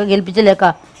చేయలేక గెలిపించలేక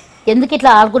ఎందుకు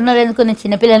ఇట్లా ఆడుకుంటున్నారు ఎందుకు. నేను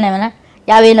చిన్నపిల్లని ఏమైనా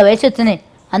 50 ఏళ్ళ వయసు వచ్చింది,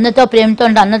 అందరితో ప్రేమతో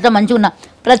ఉంటే అందరితో మంచిగా ఉన్నా.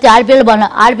 ప్రతి ఆడపిల్లలు బాగున్నా,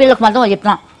 ఆడపిల్లలకు మాత్రం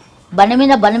చెప్తున్నా బండి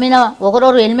మీద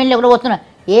ఒకరోజు ఎలిమెంట్లు ఎవరో పోతున్నా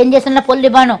ఏం చేస్తున్నా పొల్లి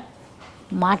బాను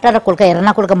మాట్లాడరా కొడుక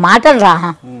ఎర్రనా కొడుక మాట్లాడరా.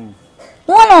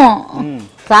 అవును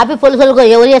ట్రాఫిక్ పోలీసులకు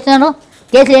ఎవరు చేస్తున్నాను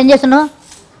కేసులు ఏం చేస్తున్నావు,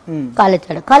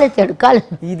 కాలెత్తాడు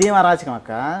ఇదేం అరాచకం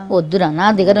అక్క. వద్దురా నా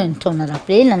దగ్గర ఇంట్లో ఉన్నారా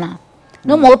ప్రేళ్ళనా.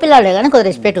 నువ్వు మోపిల్లాడే కానీ కొద్దిగా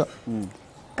రెస్పెక్ట్,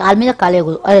 కాలు మీద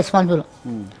కాలేయకూడదు రెస్పాన్సిబుల్.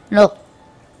 No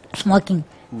smoking.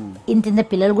 ఇంత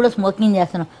పిల్లలు కూడా స్మోకింగ్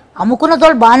చేస్తున్నాం. అమ్ముకున్న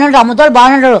తోడు బాగానే ఉంటాడు, అమ్ముతోడు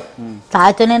బాగానే ఉంటాడు.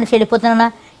 తాగితే నేను చెడిపోతున్నా.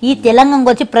 ఈ తెలంగాణకు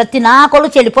వచ్చి ప్రతి నా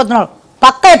కొడుకు చెడిపోతున్నాడు.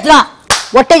 పక్క ఎట్లా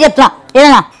ఒట్టే చెప్తున్నా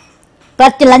ఏదైనా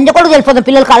ప్రతి లంజ కొడుకు చెడిపోతున్నాం.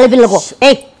 పిల్లలు కాలేజీ పిల్లలకు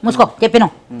మూసుకో చెప్పినాం.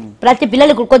 ప్రతి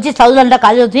పిల్లలు ఇక్కడికి వచ్చి చదువులంట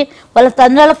కాలేజీ వచ్చి వాళ్ళ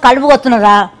తండ్రులకు కడుపు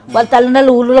వస్తున్నారా. వాళ్ళ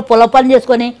తల్లిదండ్రులు ఊళ్ళో పొల పని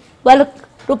చేసుకొని వాళ్ళు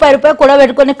రూపాయి కూడా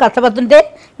పెట్టుకొని కష్టపడుతుంటే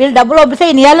వీళ్ళు డబ్బులు పంపిస్తే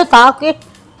ఈ నీళ్ళు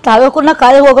తాగకుండా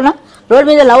కాలేజీ పోకుండా రోడ్డు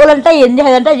మీద లవ్లు అంటే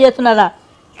ఎంజాయ్ అంటే చేస్తున్నారా.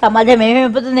 సమాజం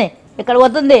ఏమేమైపోతుంది, ఎక్కడ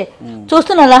పోతుంది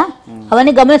చూస్తున్నారా,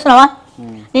 అవన్నీ గమనిస్తున్నావా.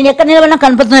 నేను ఎక్కడ నిలబడినా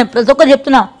కనపడుతున్నాయి. ప్రతి ఒక్కరు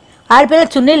చెప్తున్నా ఆడపిల్లలు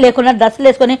చున్నీలు లేకుండా డ్రెస్సులు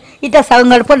వేసుకొని ఇట్లా సగం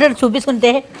గడుపుకుంటే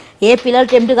చూపించుకుంటే ఏ పిల్లలు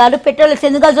టెంప్ట్ కాదు పెట్రోల్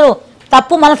ఎందుకు కాదు.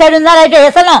 తప్పు మన సైడ్ ఉందా అయితే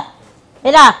వేసాను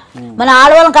ఎలా మన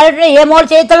ఆడవాళ్ళని కరెక్ట్ ఏ మోడు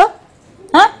చేస్తాడు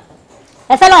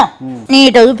అసలు నీ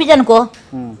ఇట చూపించనుకో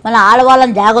మన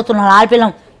ఆడవాళ్ళని జాగ్రత్తలు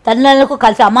ఆడపిల్లం తల్లిదండ్రులకు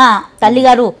కలిసి అమ్మ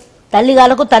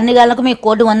తల్లిగాళ్ళకు తండ్రిగాళ్ళకు మీకు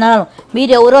 1,000 వందనాలు.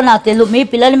 మీరు ఎవరో నాకు తెలియదు. మీ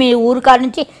పిల్లలు మీ ఊరు కాడ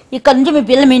నుంచి ఇక్కడ నుంచి మీ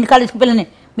పిల్లలు మీ ఇంటి కాడ పిల్లని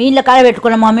మీ ఇంట్లో కాడ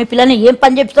పెట్టుకున్నామా. మీ పిల్లల్ని ఏం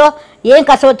పని చెప్తావు ఏం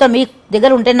కష్టపడతావు మీ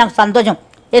దగ్గర ఉంటే నాకు సంతోషం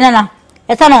ఏనా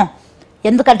ఎసాను.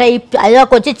 ఎందుకంటే ఈ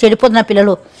అయ్యాకి వచ్చి చెడిపోతున్న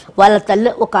పిల్లలు వాళ్ళ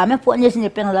తల్లి ఒక ఆమె ఫోన్ చేసి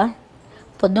చెప్పాను కదా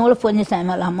పొద్దున కూడా ఫోన్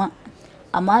చేసాను వాళ్ళ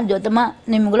అమ్మ జ్యోతమ్మ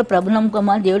నేను కూడా ప్రభు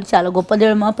నమ్ముకోమ్మా, దేవుడు చాలా గొప్ప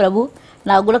దేవుడమ్మా, ప్రభు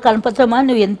నాకు కూడా కనపడతామా,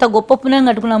 నువ్వు ఎంత గొప్ప పుణ్యం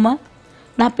కట్టుకున్నామా.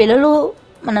 నా పిల్లలు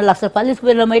మన 1,00,000 రూపాయలు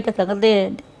తీసుకుపోయినామా ఇట్లా సంగతి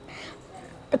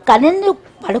కన్నీళ్ళు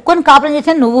పడుకొని కాపురం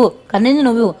చేసాను నువ్వు కన్నీళ్ళు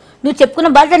నువ్వు చెప్పుకున్న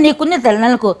బాధ్యత నీకుంది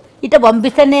తెలంగాణకు ఇట్లా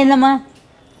పంపిస్తాను ఏందమ్మా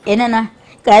ఏనా.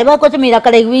 కైబాకి వచ్చి మీరు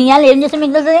అక్కడ వినయాలు ఏం చేస్తాం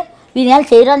మీకు తెలుస్తుంది, వినయాలు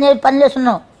చేయరాని పని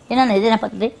చేస్తున్నావు ఏనా ఏదైనా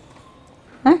పద్ధతి.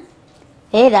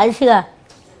 రాజశిగా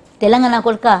తెలంగాణ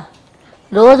కొడుక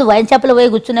రోజు వైన్ షాప్లో పోయి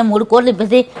కూర్చున్నాయి 3 కోట్లు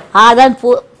ఇప్పేసి ఆదాని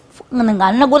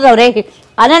అన్న కూడా రే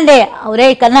అనండి ఒరే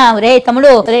కన్నా ఒరే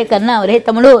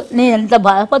తమ్ముడు నేను ఎంత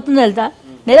బాధపడుతుందో వెళ్తా.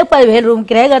 నెలకు 10,000 రూమ్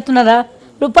కిరాయి కడుతున్నారా,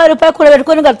 రూపాయి కూడా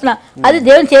పెట్టుకొని కడుతున్నా. అది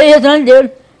దేవుని సేవ చేస్తున్నాడు,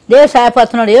 దేవుడు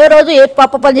సహాయపడుతున్నాడు. ఏ రోజు ఏ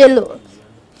పాప పని చేయలేదు.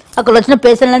 అక్కడ వచ్చిన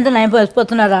పేషెంట్లు అంతా నయం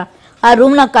వేసిపోతున్నారా. ఆ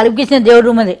రూమ్ నాకు కలిపికిచ్చిన దేవుడు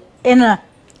రూమ్ అది ఏనా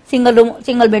సింగిల్ రూమ్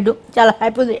సింగిల్ బెడ్ చాలా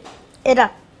హ్యాపీ ఉంది. ఏరా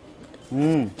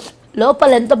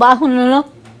లోపల ఎంత బాగున్నానో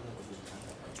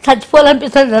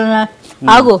చచ్చిపోవాలనిపిస్తుంది నాన్న.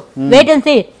 ఆగు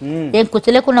వేటెన్సీ ఏం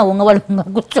కూర్చోలేకున్నా ఉంగవాడు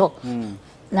కూర్చో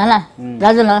నానా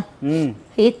రాజునా.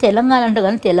 ఈ తెలంగాణ అంట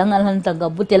కానీ తెలంగాణ అంత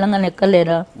గబ్బు తెలంగాణ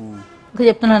ఎక్కలేరా ఇంకా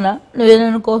చెప్తున్నానా.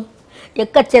 నువ్వేదనుకో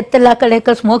ఎక్కడ చెత్తలు అక్కడ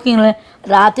ఎక్కడ స్మోకింగ్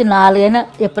రాత్రి 4 అయినా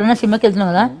ఎప్పుడైనా సినిమాకి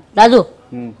వెళ్తున్నావు కదా రాజు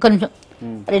ఒక్క నిమిషం.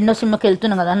 2వ సినిమాకి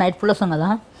వెళ్తున్నాం కదా నైట్ ఫుల్ వస్తాం కదా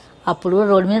అప్పుడు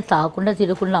రోడ్డు మీద తాగకుండా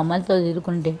తిరగకుండా అమ్మాయిలతో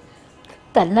తిరుగుకుంటే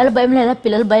తల్లిదండ్రుల భయం లేదా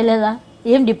పిల్లలు భయం లేదా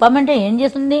ఏం డిపార్ట్మెంట్ ఏం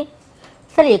చేస్తుంది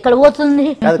సరే ఎక్కడ పోతుంది.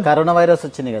 కరోనా వైరస్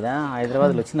వచ్చింది కదా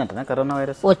హైదరాబాద్ లో వచ్చిందంట కరోనా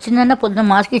వైరస్ వచ్చిందన్న పొద్దున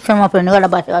మాస్క్ ఇచ్చారు మా ఫ్రెండ్ గారు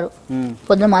భాష గారు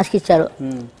పొద్దున మాస్క్ ఇచ్చారు.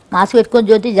 మాస్క్ పెట్టుకొని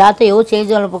జ్యోతి జాత ఏవో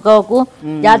చేయకు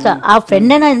జాత ఆ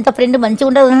ఫ్రెండ్ అయినా ఎంత ఫ్రెండ్ మంచిగా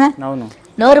ఉంటుంది కదా. అవును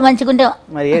నోరు మంచిగా ఉంటే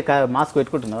మరి మాస్క్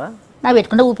పెట్టుకుంటున్నావా. నా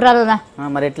పెట్టుకుంటే ఊపిరాలు కదా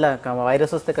మరి ఎట్లా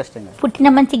వైరస్ వస్తే కష్టంగా పుట్టిన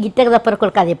మంచి గిట్టక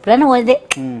తప్పరకూడదు కాదు ఎప్పుడైనా పోదే.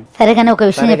 సరే కానీ ఒక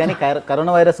విషయం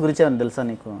కరోనా వైరస్ గురించి ఏమన్నా తెలుసా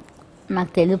నీకు.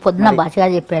 నాకు తెలియదు పొద్దున భాషగా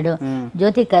చెప్పాడు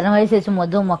జ్యోతి కరోనా వైరస్ వచ్చి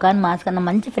మొద్దు ముఖాన్ని మాస్క్ అన్న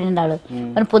మంచి ఫ్రెండ్ ఆడు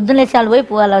కానీ పొద్దున్న లేచి వాళ్ళు పోయి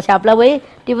వాళ్ళ షాప్లో పోయి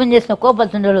టిఫిన్ చేసిన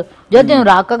కోపడుతుంటాడు. జ్యోతి నువ్వు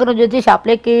రాకరు జ్యోతి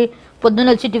షాప్లోకి పొద్దున్న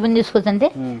వచ్చి టిఫిన్ తీసుకొచ్చంటే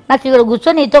నాకు ఇక్కడ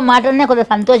కూర్చొని నీతో మాట్లాడినా కొంచెం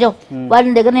సంతోషం.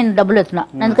 వాళ్ళ దగ్గర నేను డబ్బులు ఎత్తున్నా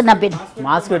అందుకని నా పేరు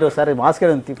మాస్క్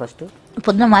ఫస్ట్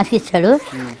పొద్దున మాస్క్ ఇచ్చాడు.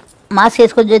 మాస్క్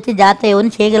వేసుకొని జ్యోతి జాగ్రత్త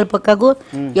ఎవరిని చేయగల పక్కకు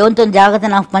ఎవరితో జాగ్రత్త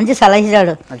నాకు మంచి సలహా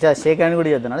ఇచ్చాడు.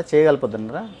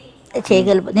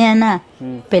 చేయగల నేనన్నా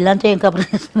పిల్లలతో ఏం కబుర్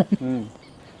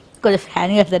కొంచెం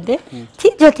ఫ్యాన్ కలుతుంటే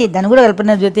జ్యోతి దాన్ని కూడా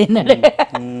కలుపున్నా జ్యోతి అన్నాడు.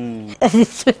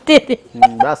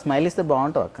 స్మైల్ ఇస్తే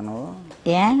బాగుంటావు అక్క నువ్వు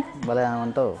ఏ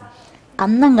ఉంటావు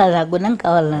అందం కదా గుణం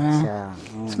కావాలన్నా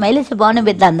స్మైల్ ఇస్తే బాగుండే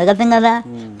పెద్ద అందగతం కదా.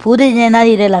 పూరి చేయనా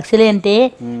 20 లక్షలు అంటే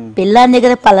పిల్లని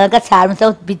దగ్గర పలక చార్మిస్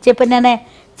పిచ్చే పడినా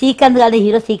శ్రీకాంత్ కాదు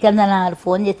హీరో శ్రీకాంత్ అన్న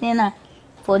ఫోన్ చేసి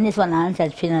వాళ్ళ నాన్న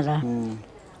చచ్చిపోయినారా.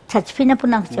 చచ్చిపోయినప్పుడు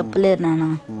నాకు చెప్పలేరు నాన్న.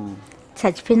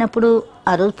 చచ్చిపోయినప్పుడు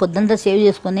ఆ రోజు పొద్దుంతా సేవ్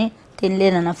చేసుకొని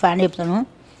తినలేరు నాన్న ఫ్యాన్ చెప్తాను.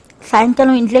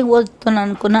 సాయంకాలం ఇంట్లోకి పోతున్నాను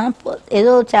అనుకున్నా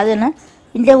ఏదో చదివినా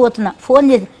ఇంట్లోకి పోతున్నా ఫోన్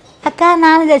చేసి అక్క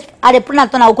నాన్న చచ్చిపో ఆడెప్పుడు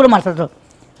నాతో నవ్వుకుడు మాట్లాడతారు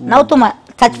నవ్వుతూ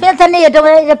చచ్చిపోయిన తండ్రి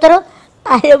ఎట్లా చెప్తారు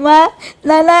అయ్యమ్మా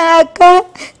నాన్న అక్క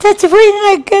చచ్చిపోయిన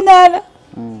అక్క నాన్న.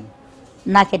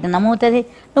 నాకెట్లా నమ్ముతుంది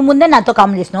నువ్వు ముందే నాతో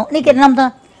కామెంట్ చేసినావు నీకెట్లా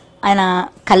నమ్ముతావు. ఆయన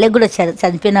కళ్ళకి కూడా వచ్చారు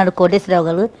చనిపోయినాడు కోటేశ్వరరావు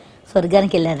గారు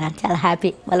స్వర్గానికి వెళ్ళారు చాలా హ్యాపీ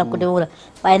వాళ్ళ కుటుంబంలో.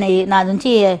 ఆయన నా నుంచి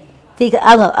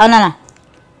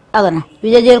అగనా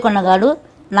విజయ్ దేవరకొండ గారు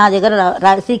నా దగ్గర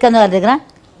శ్రీకాంత్ గారి దగ్గర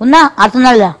ఉన్నా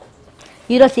అడుతున్నాడుగా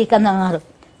హీరో శ్రీకాంత్ గారు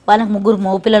వాళ్ళకి 3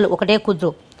 మగపిల్లలు ఒకటే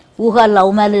కూతురు ఊహలు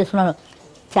లవ్ మ్యారేజ్ చేసుకున్నాడు.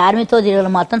 చార్మితో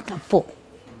తిరగడం మాత్రం తప్పు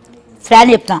ఫ్యాన్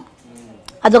చెప్తున్నా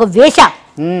అదొక వేష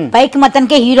పైకి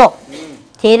మొత్తానికే హీరో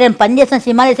చేయలేని పని చేసిన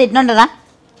సినిమాలు వేసి ఎట్లుంటారా.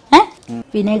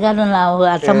 వినయ్ గారు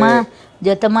అత్తమ్మ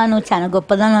జ్యోతమ్మ నువ్వు చాలా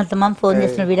గొప్పదాన్ని అత్తమ్మ ఫోన్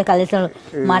చేస్తున్నావు వీడియో కలిసి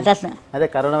మాట్లాడుతున్నా. అదే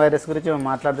కరోనా వైరస్ గురించి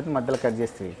మాట్లాడుతూ మధ్యలో కట్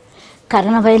చేస్తుంది.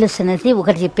 కరోనా వైరస్ అనేది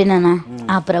ఒకటి చెప్పినానా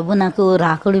ఆ ప్రభు నాకు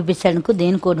రాకుడు ఇప్పించడానికి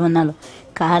దేని కోటి ఉన్నాను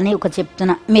కానీ ఒక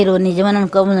చెప్తున్నా మీరు నిజమని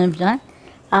అనుకోమని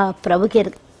ఆ ప్రభుకి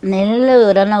నెలలో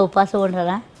ఎవరన్నా ఉపాసం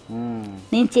ఉంటారా.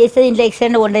 నేను చేసేది ఇంట్లో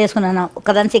ఎక్స్టెండ్ వంట చేసుకున్నాను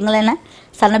ఒకదాని సింగిల్ అయినా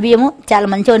సన్న బియ్యము చాలా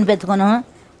మంచిగా వండి పెట్టుకున్నాను.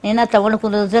 నేను ఆ తమ్ముడు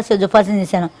కూర ఉపాసం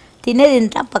చేశాను తినేది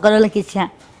ఇంత పక్కన వాళ్ళకి ఇచ్చాను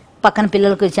పక్కన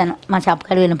పిల్లలకు ఇచ్చాను మా షాప్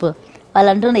కాడ వెళ్ళినప్పుడు వాళ్ళు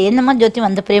అంటున్నారు ఏందమ్మా జ్యోతి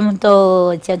అంత ప్రేమతో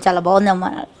ఇచ్చాను చాలా బాగుందమ్మా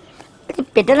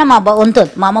పెట్టినా మా వంతు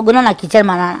మా అమ్మ గుణం నాకు ఇచ్చారు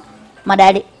మా నాన్న మా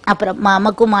డాడీ అప్పుడు మా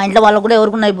అమ్మకు మా ఇంట్లో వాళ్ళకు కూడా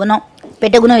ఎవరికి ఉన్నాయి గుణం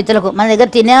పెట్టే గుణం ఇతరులకు మన దగ్గర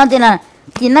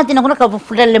తినకుండా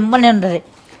ఫుడ్ లెంబనే ఉంటుంది.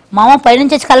 మా అమ్మ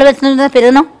పైనుంచి వచ్చి కళ్ళ పెడుతుంది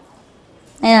పెరిగినాం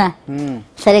నేనా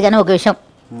సరే కానీ ఒక విషయం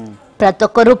ప్రతి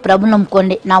ఒక్కరు ప్రభు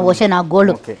నమ్ముకోండి నా ఓసే నా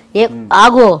గోల్డ్ ఏ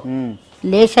ఆగో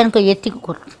లేచానికి ఎత్తికి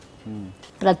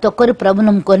ప్రతి ఒక్కరు ప్రభు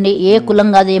నమ్ముకోండి ఏ కులం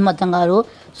కాదు ఏ మతం కాదు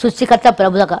సృష్టికర్త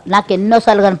ప్రభు దాకా నాకు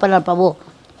ఎన్నోసార్లు కనపడినాడు ప్రభు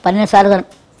 12 సార్లు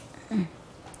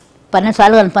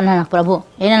కనపడినా నాకు ప్రభు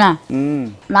ఏనా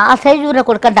నా సైజు చూడ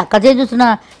కొడుకంటే అక్క సైజు చూస్తున్నా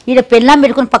ఈడ పెళ్ళాం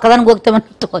పెట్టుకుని పక్కదాన్ని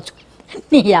గోకుతామని తోచు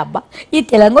నీ అబ్బా ఈ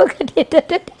తెలంగాణ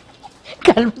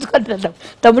కలుపుకుంటున్నాం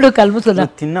తమ్ముడు కలుపుతున్నా.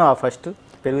 తిన్నావా ఫస్ట్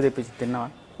పెరుగు తెప్పించి తిన్నావా.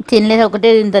 తినలేదు ఒకటే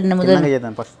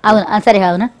అవునా సరే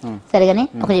అవునా సరే కానీ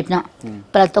ఒక చెప్పిన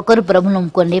ప్రతి ఒక్కరు ప్రభు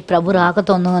నమ్ముకోండి ప్రభు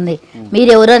రాకతో ఉంది మీరు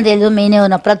ఎవరో తెలియదు మేనే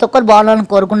ఉన్నా ప్రతి ఒక్కరు బాగాలని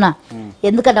కోరుకున్నా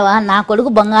ఎందుకంటవా నా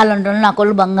కొడుకు బంగాళం ఉంటున్నాడు నా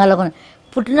కొడుకు బంగాళం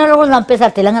పుట్టినోళ్ళు కూడా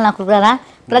చంపేశారు తెలంగాణ నా కొడుకు కదా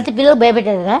ప్రతి పిల్లలకు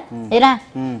భయపెట్టారు కదా ఏరా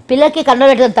పిల్లలకి కండ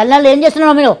పెట్టారు తల్లిదండ్రులు ఏం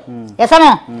చేస్తున్నారు మీరు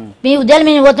ఎసామో మీ ఉద్యోగాలు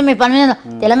మీరు పోతే మీ పని మీద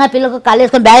తెలంగాణ పిల్లలకు కాళ్ళు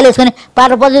వేసుకొని బ్యాగులు వేసుకొని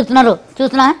పాట పోతూ చూస్తున్నారు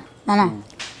చూస్తున్నా నాన్న.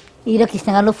 హీరో కృష్ణ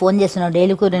గారు ఫోన్ చేస్తున్నాడు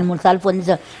డైలీకు 2-3 సార్లు ఫోన్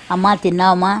చేశాడు అమ్మ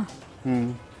తిన్నావమ్మా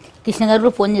కృష్ణ గారు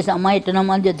ఫోన్ చేశాను అమ్మ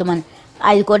ఎట్టున్నామా అని చెప్తామని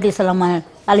 5 కోట్లు ఇస్తామమ్మా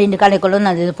వాళ్ళ ఇంటికాడ ఎక్కడో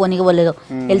నాది ఫోన్కి పోలేదు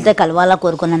వెళ్తే కలవాలా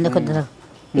కోరుకుని అందుకు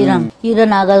హీరో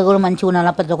నాగారు కూడా మంచిగా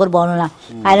ఉండాలా, ప్రతి ఒక్కరు బాగుండాలా,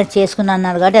 ఆయన చేసుకున్నా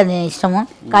అన్నారు కాబట్టి అది ఇష్టము.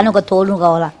 కానీ ఒక తోడు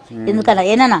కావాలా, ఎందుకన్నా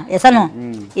ఏనా ఎసను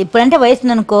ఇప్పుడంటే వయసు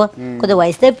ఉందనుకో, కొద్దిగా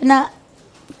వయసు తెప్పిన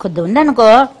కొద్దిగా ఉందనుకో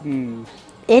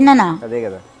ఏనా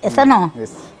ఎసను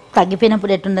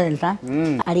తగ్గిపోయినప్పుడు ఎట్టుండదు తెలుసా.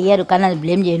 అడిగారు కానీ అది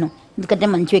బ్లేమ్ చేయను, ఎందుకంటే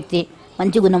మంచి వ్యక్తి,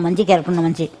 మంచి గుణం, మంచి క్యారెక్టర్ ఉన్న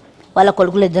మంచి వాళ్ళ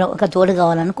కొడుకులు ఇద్దరు ఒక తోడు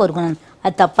కావాలని కోరుకున్నాను.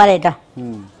 అది తప్పాలేట.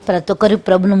 ప్రతి ఒక్కరు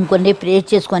ప్రభుని నమ్ముకోండి, ప్రేర్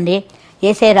చేసుకోండి.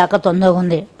 ఏసై రాక తొందరగా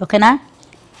ఉంది. ఓకేనా?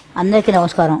 అందరికీ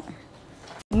నమస్కారం.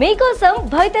 మీకోసం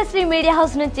భవితశ్రీ మీడియా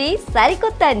హౌస్ నుంచి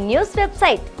సరికొత్త news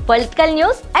website, political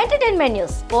news, entertainment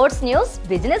news, sports news,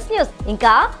 business news,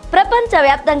 ఇంకా ప్రపంచ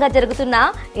వ్యాప్తంగా జరుగుతున్న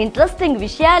ఇంట్రెస్టింగ్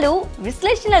విషయాలు,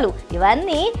 విశ్లేషణలు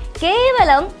ఇవన్నీ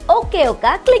కేవలం ఒకే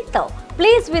ఒక క్లిక్ తో.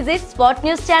 Please visit spot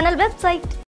news channel website.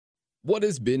 What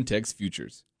is BinTex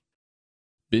Futures?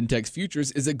 BinTex Futures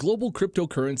is a global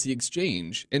cryptocurrency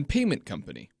exchange and payment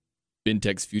company.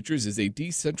 BinTex Futures is a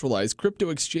decentralized crypto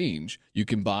exchange. You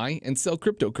can buy and sell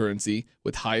cryptocurrency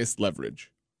with highest leverage.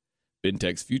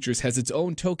 BinTex Futures has its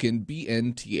own token,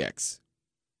 BNTX.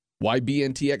 Why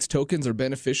BNTX tokens are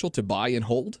beneficial to buy and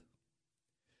hold?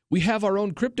 We have our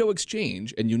own crypto exchange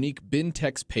and unique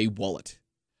BinTex Pay wallet.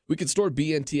 We can store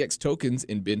BNTX tokens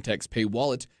in BinTex Pay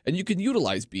wallet, and you can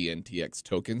utilize BNTX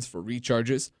tokens for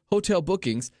recharges, hotel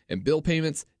bookings, and bill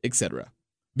payments, etc.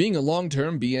 Being a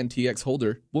long-term BNTX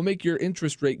holder will make your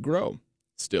interest rate grow.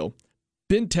 Still,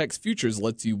 BinTex Futures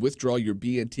lets you withdraw your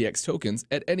BNTX tokens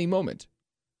at any moment.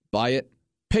 Buy it,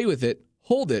 pay with it,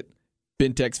 hold it.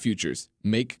 BinTex Futures.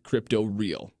 Make crypto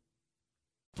real.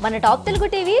 మన top Telugu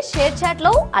TV share chat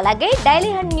లో, అలాగే daily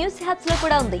హండ్ news హ్యాప్స్ లో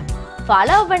కూడా ఉంది.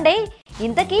 Follow అవ్వండి.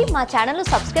 ఇంతకీ మా channel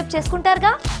subscribe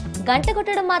చేసుకుంటారుగా, గంట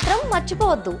కొట్టడం మాత్రం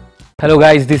మర్చిపోవద్దు. Hello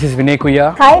guys, this is Vinay Kuya.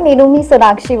 Hi, Neenu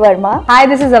Sonakshi Verma. Hi,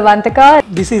 this is Avantika.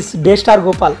 This is Daystar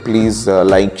Gopal. Please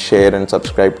like, share and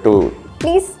subscribe to.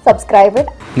 Please subscribe it.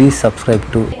 Please subscribe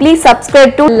to. Please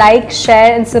subscribe to, like,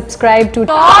 share and subscribe to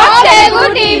Top Telugu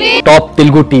TV. Top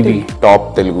Telugu TV. Top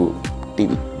Telugu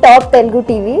TV. Top Telugu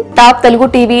TV. Top Telugu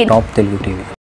TV. Top Telugu TV.